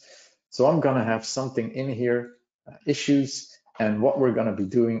guys. So I'm going to have something in here, issues. And what we're going to be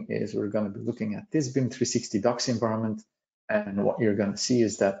doing is we're going to be looking at this BIM 360 docs environment. And what you're going to see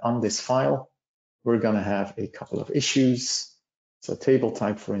is that on this file, we're going to have a couple of issues. So table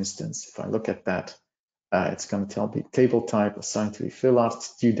type, for instance, if I look at that, it's going to tell me table type assigned to a fill out,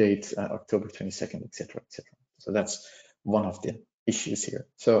 due date October 22nd, etc., etc. So that's one of the issues here.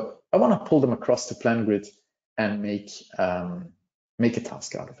 So I want to pull them across to PlanGrid and make a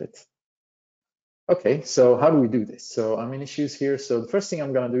task out of it. Okay, so how do we do this? So I'm in issues here. So the first thing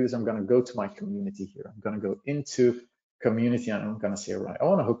I'm going to do is I'm going to go to my community here. I'm going to go into community and I'm going to say, right, I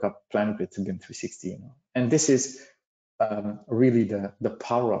want to hook up PlanGrid to BIM 360. You know? And this is really the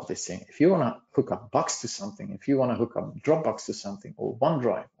power of this thing. If you want to hook up Box to something, if you want to hook up Dropbox to something, or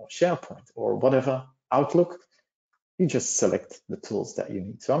OneDrive, or SharePoint, or whatever, Outlook, you just select the tools that you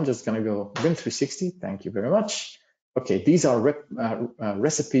need. So I'm just going to go BIM 360. Thank you very much. Okay, these are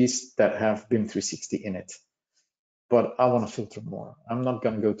recipes that have BIM 360 in it, but I want to filter more. I'm not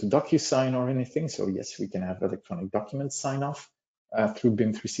going to go to DocuSign or anything. So yes, we can have electronic documents sign off through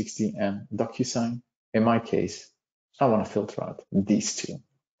BIM 360 and DocuSign. In my case, I want to filter out these two.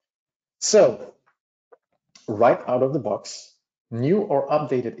 So right out of the box, new or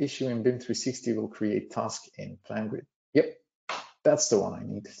updated issue in BIM 360 will create task in PlanGrid. Yep, that's the one I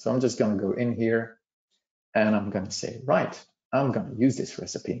need. So I'm just going to go in here and I'm going to say, right, I'm going to use this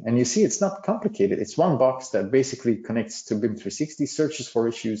recipe. And you see, it's not complicated. It's one box that basically connects to BIM 360, searches for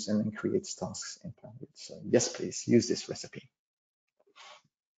issues, and then creates tasks in PlanGrid. So yes, please use this recipe.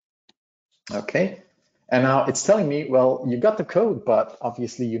 Okay. And now it's telling me, well, you got the code, but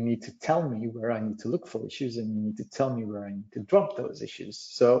obviously you need to tell me where I need to look for issues, and you need to tell me where I need to drop those issues.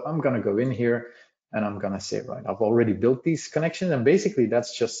 So I'm going to go in here and I'm going to say, right, I've already built these connections. And basically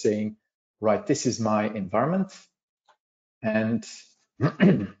that's just saying, right, this is my environment and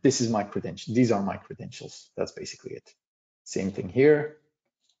this is my credentials. These are my credentials. That's basically it. Same thing here.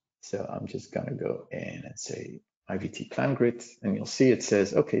 So I'm just going to go in and say IVT PlanGrid, and you'll see it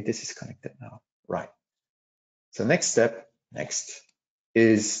says, okay, this is connected now. Right. So next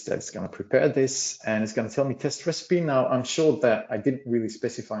is that it's going to prepare this and it's going to tell me test recipe. Now I'm sure that I didn't really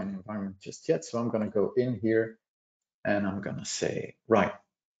specify an environment just yet. So I'm going to go in here and I'm going to say, right,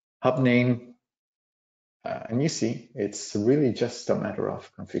 hub name. And you see, it's really just a matter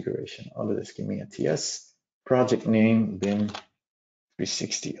of configuration. Autodesk give me a TS, project name, BIM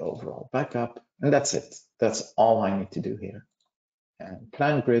 360 overall backup. And that's it. That's all I need to do here. And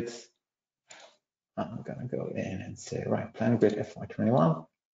PlanGrid, I'm going to go in and say, right, PlanGrid FY21.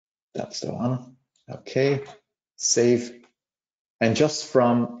 That's the one. Okay, save. And just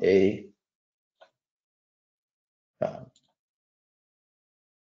from a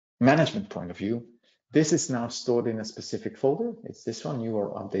management point of view, this is now stored in a specific folder. It's this one, new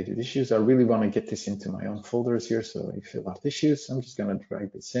or updated issues. I really want to get this into my own folders here. So if you have issues, I'm just going to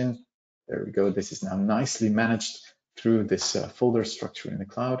drag this in. There we go. This is now nicely managed through this folder structure in the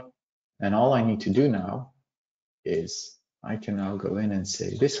cloud. And all I need to do now is I can now go in and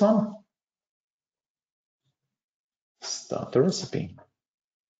say this one, start the recipe.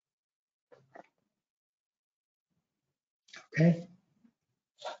 Okay.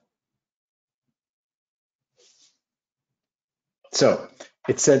 So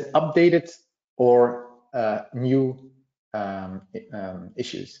it said updated or new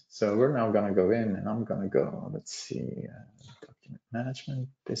issues. So we're now going to go in and I'm going to go, let's see, document management,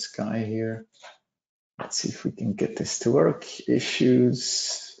 this guy here. Let's see if we can get this to work.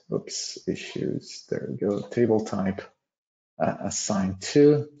 Issues, oops, issues. There we go. Table type assigned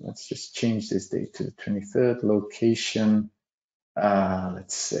to. Let's just change this date to the 23rd. Location,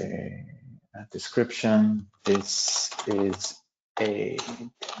 let's say, description. This is a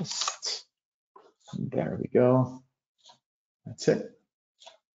test. There we go. That's it.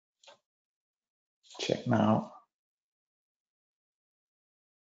 Check now.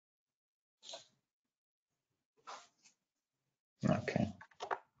 Okay,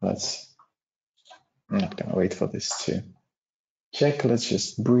 I'm not gonna wait for this to check. Let's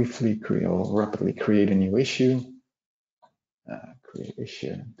just briefly create or rapidly create a new issue. Create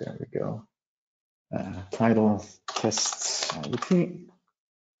issue, there we go. Title, tests, IVT,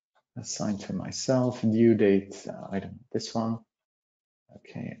 assigned to myself, due date, I don't know, this one.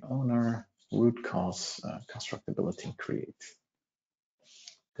 Okay, owner, root cause, constructability, create.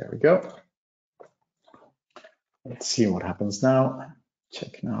 There we go. Let's see what happens now.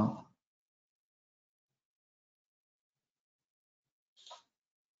 Check now.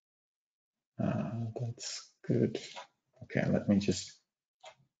 That's good. Okay, let me just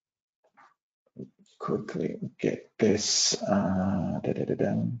quickly get this.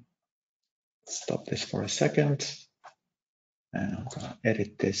 Stop this for a second. And I'm gonna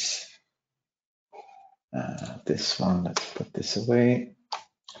edit this. This one, let's put this away.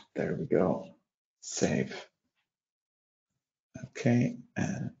 There we go. Save. Okay,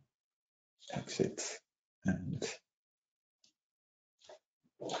 and exit and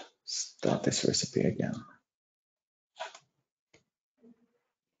start this recipe again.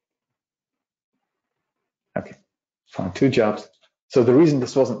 Okay, found two jobs. So the reason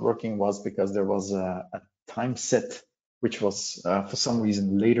this wasn't working was because there was a time set, which was for some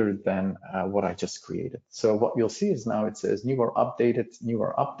reason later than what I just created. So what you'll see is now it says new or updated, new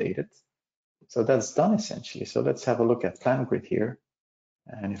or updated. So that's done essentially. So let's have a look at PlanGrid here.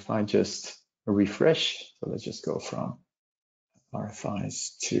 And if I just refresh, so let's just go from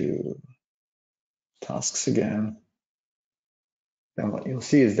RFIs to tasks again. Then what you'll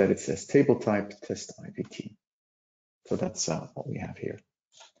see is that it says table type test IVT. So that's what we have here.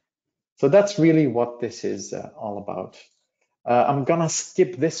 So that's really what this is all about. I'm gonna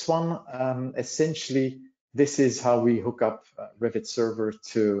skip this one. Essentially, this is how we hook up Revit Server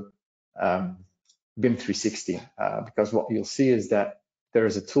to BIM 360, because what you'll see is that there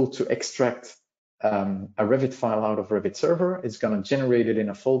is a tool to extract a Revit file out of Revit server. It's going to generate it in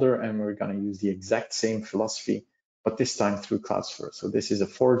a folder, and we're going to use the exact same philosophy, but this time through Cloudsphere. So this is a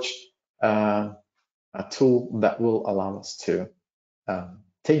Forge a tool that will allow us to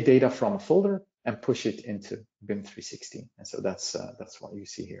take data from a folder and push it into BIM 360. And so that's what you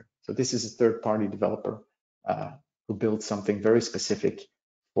see here. So this is a third-party developer who built something very specific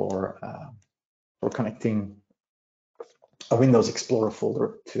for connecting a Windows Explorer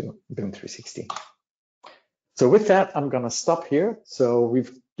folder to BIM 360. So with that, I'm going to stop here. So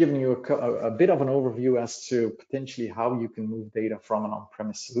we've given you a bit of an overview as to potentially how you can move data from an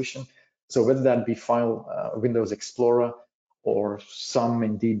on-premise solution. So whether that be Windows Explorer or some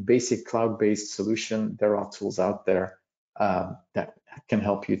indeed basic cloud-based solution, there are tools out there that can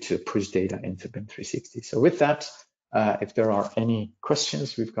help you to push data into BIM 360. So with that, if there are any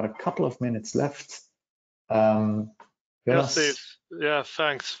questions, we've got a couple of minutes left. Yes, Steve. Yeah,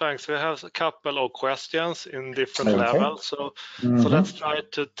 thanks. We have a couple of questions in different levels, so let's try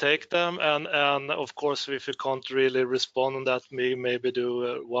to take them. And of course, if you can't really respond on that, maybe do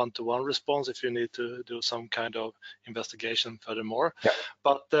a one-to-one response if you need to do some kind of investigation furthermore. Yeah.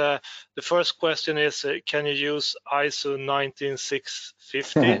 But the first question is, can you use ISO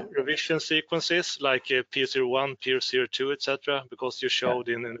 19650 revision sequences like P01, P02, etc.? Because you showed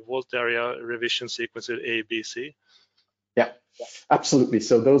in the Vault area revision sequences A, B, C. Yeah, absolutely.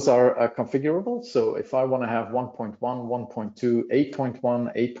 So those are configurable. So if I want to have 1.1, 1.2,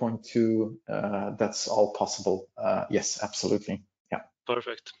 8.1, 8.2, that's all possible. Yes, absolutely. Yeah.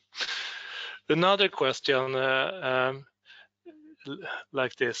 Perfect. Another question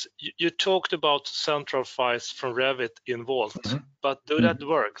like this. You talked about central files from Revit in Vault, but that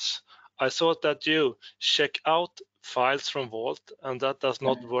works? I thought that you check out files from Vault, and that does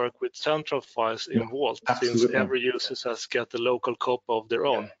not work with central files in Vault, since every user has got a local copy of their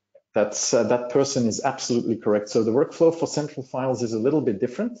own. That's that person is absolutely correct. So the workflow for central files is a little bit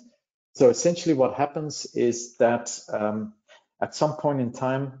different. So essentially what happens is that at some point in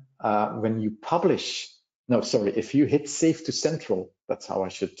time, when you publish, if you hit save to central, that's how I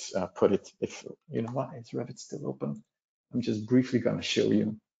should put it. If you know what, is Revit still open? I'm just briefly going to show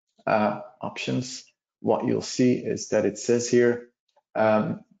you options. What you'll see is that it says here,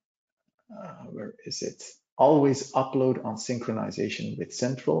 where is it? Always upload on synchronization with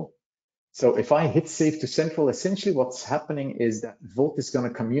central. So if I hit save to central, essentially what's happening is that Vault is going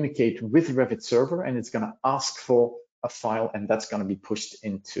to communicate with Revit server, and it's going to ask for a file, and that's going to be pushed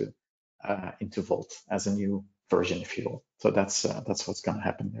into Vault as a new version, if you will. So that's what's going to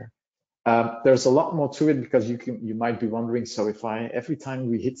happen there. There's a lot more to it, because you might be wondering, so if every time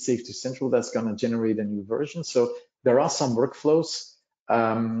we hit save to central, that's going to generate a new version. So there are some workflows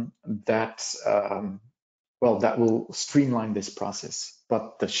that will streamline this process.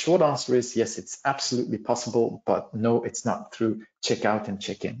 But the short answer is yes, it's absolutely possible, but no, it's not through checkout and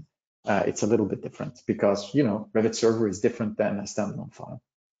check-in. It's a little bit different, because Revit server is different than a standalone file,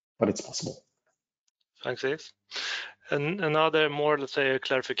 but it's possible. Thanks, Yves. And another more, let's say, a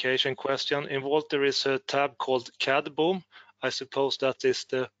clarification question. In Vault, there is a tab called CAD Boom. I suppose that is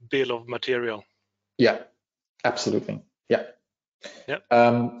the bill of material. Yeah, absolutely. Yeah. Yep.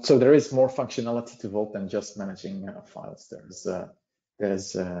 So there is more functionality to Vault than just managing files.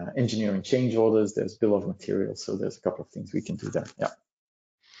 There's engineering change orders, there's bill of materials. So there's a couple of things we can do there. Yeah.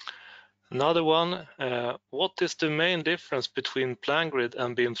 Another one, what is the main difference between PlanGrid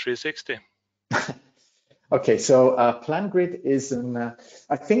and BIM 360? Okay, so PlanGrid is,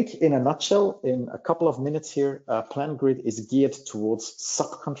 I think in a nutshell, in a couple of minutes here, PlanGrid is geared towards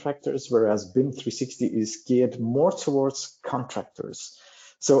subcontractors, whereas BIM 360 is geared more towards contractors.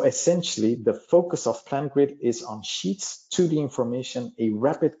 So essentially, the focus of PlanGrid is on sheets, 2D information, a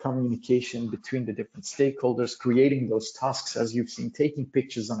rapid communication between the different stakeholders, creating those tasks, as you've seen, taking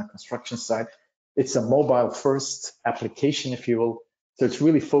pictures on a construction site. It's a mobile-first application, if you will. So it's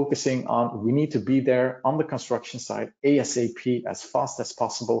really focusing on, we need to be there on the construction site ASAP, as fast as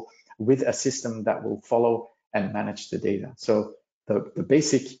possible, with a system that will follow and manage the data. So the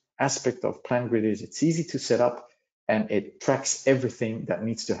basic aspect of PlanGrid is it's easy to set up, and it tracks everything that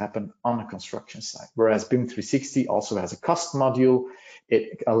needs to happen on a construction site. Whereas BIM 360 also has a cost module.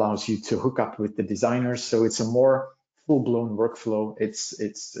 It allows you to hook up with the designers. So it's a more full-blown workflow.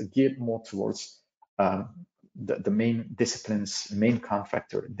 It's geared more towards the main disciplines, main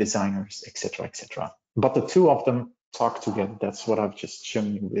contractor, designers, etc., etc. But the two of them talk together. That's what I've just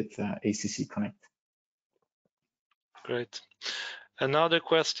shown you with ACC Connect. Great. Another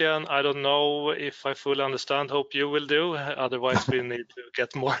question. I don't know if I fully understand. Hope you will do. Otherwise, we need to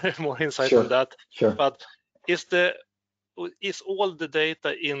get more insight on that. Sure. But is all the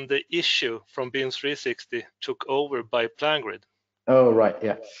data in the issue from BIM 360 took over by PlanGrid? Oh, right,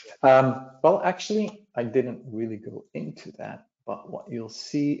 yeah. Well, actually, I didn't really go into that, but what you'll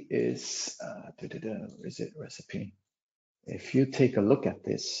see is, is it recipe? If you take a look at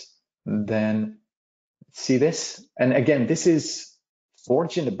this, then see this, and again, this is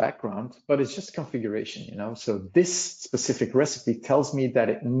Forge in the background, but it's just configuration, you know. So this specific recipe tells me that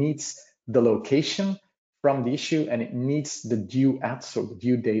it needs the location from the issue and it needs the due at, so the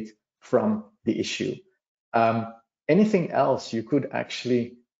due date from the issue. Anything else, you could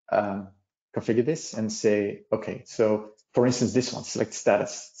actually configure this and say, okay, so for instance, this one, select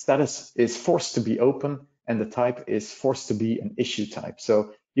status. Status is forced to be open and the type is forced to be an issue type.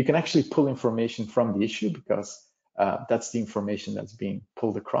 So you can actually pull information from the issue because that's the information that's being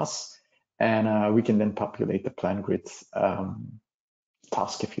pulled across. And we can then populate the PlanGrid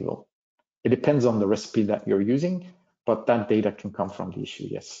task, if you will. It depends on the recipe that you're using, but that data can come from the issue,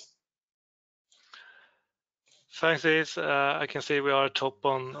 yes. Thanks, Yves. I can see we are top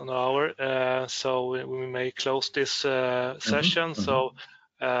on an hour, so we may close this session. So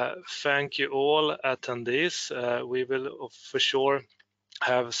thank you all attendees. We will for sure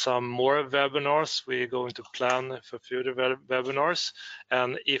have some more webinars. We're going to plan for future webinars.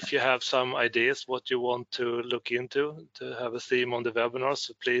 And if you have some ideas what you want to look into to have a theme on the webinar,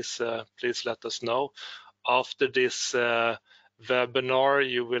 so please let us know. After this webinar,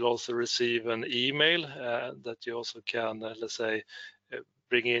 you will also receive an email that you also can, let's say,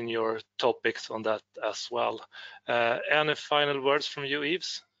 bring in your topics on that as well. Any final words from you,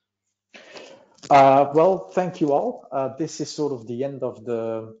 Yves? Well, thank you all. This is sort of the end of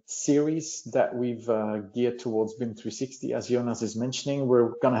the series that we've geared towards BIM 360. As Jonas is mentioning, we're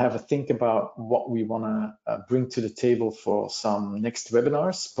going to have a think about what we want to bring to the table for some next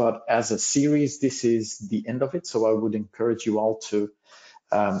webinars. But as a series, this is the end of it. So I would encourage you all to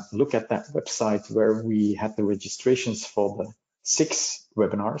look at that website where we had the registrations for the 6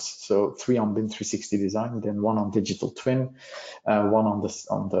 webinars. So 3 on BIM 360 design, then 1 on digital twin, 1 on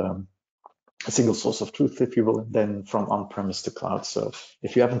the a single source of truth, if you will, and then from on-premise to cloud. So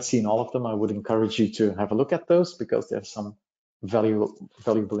if you haven't seen all of them, I would encourage you to have a look at those because there's some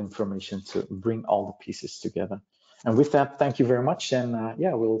valuable information to bring all the pieces together. And with that, thank you very much. And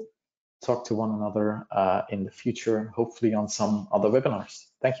yeah, we'll talk to one another in the future, hopefully on some other webinars.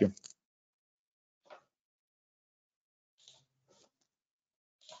 Thank you.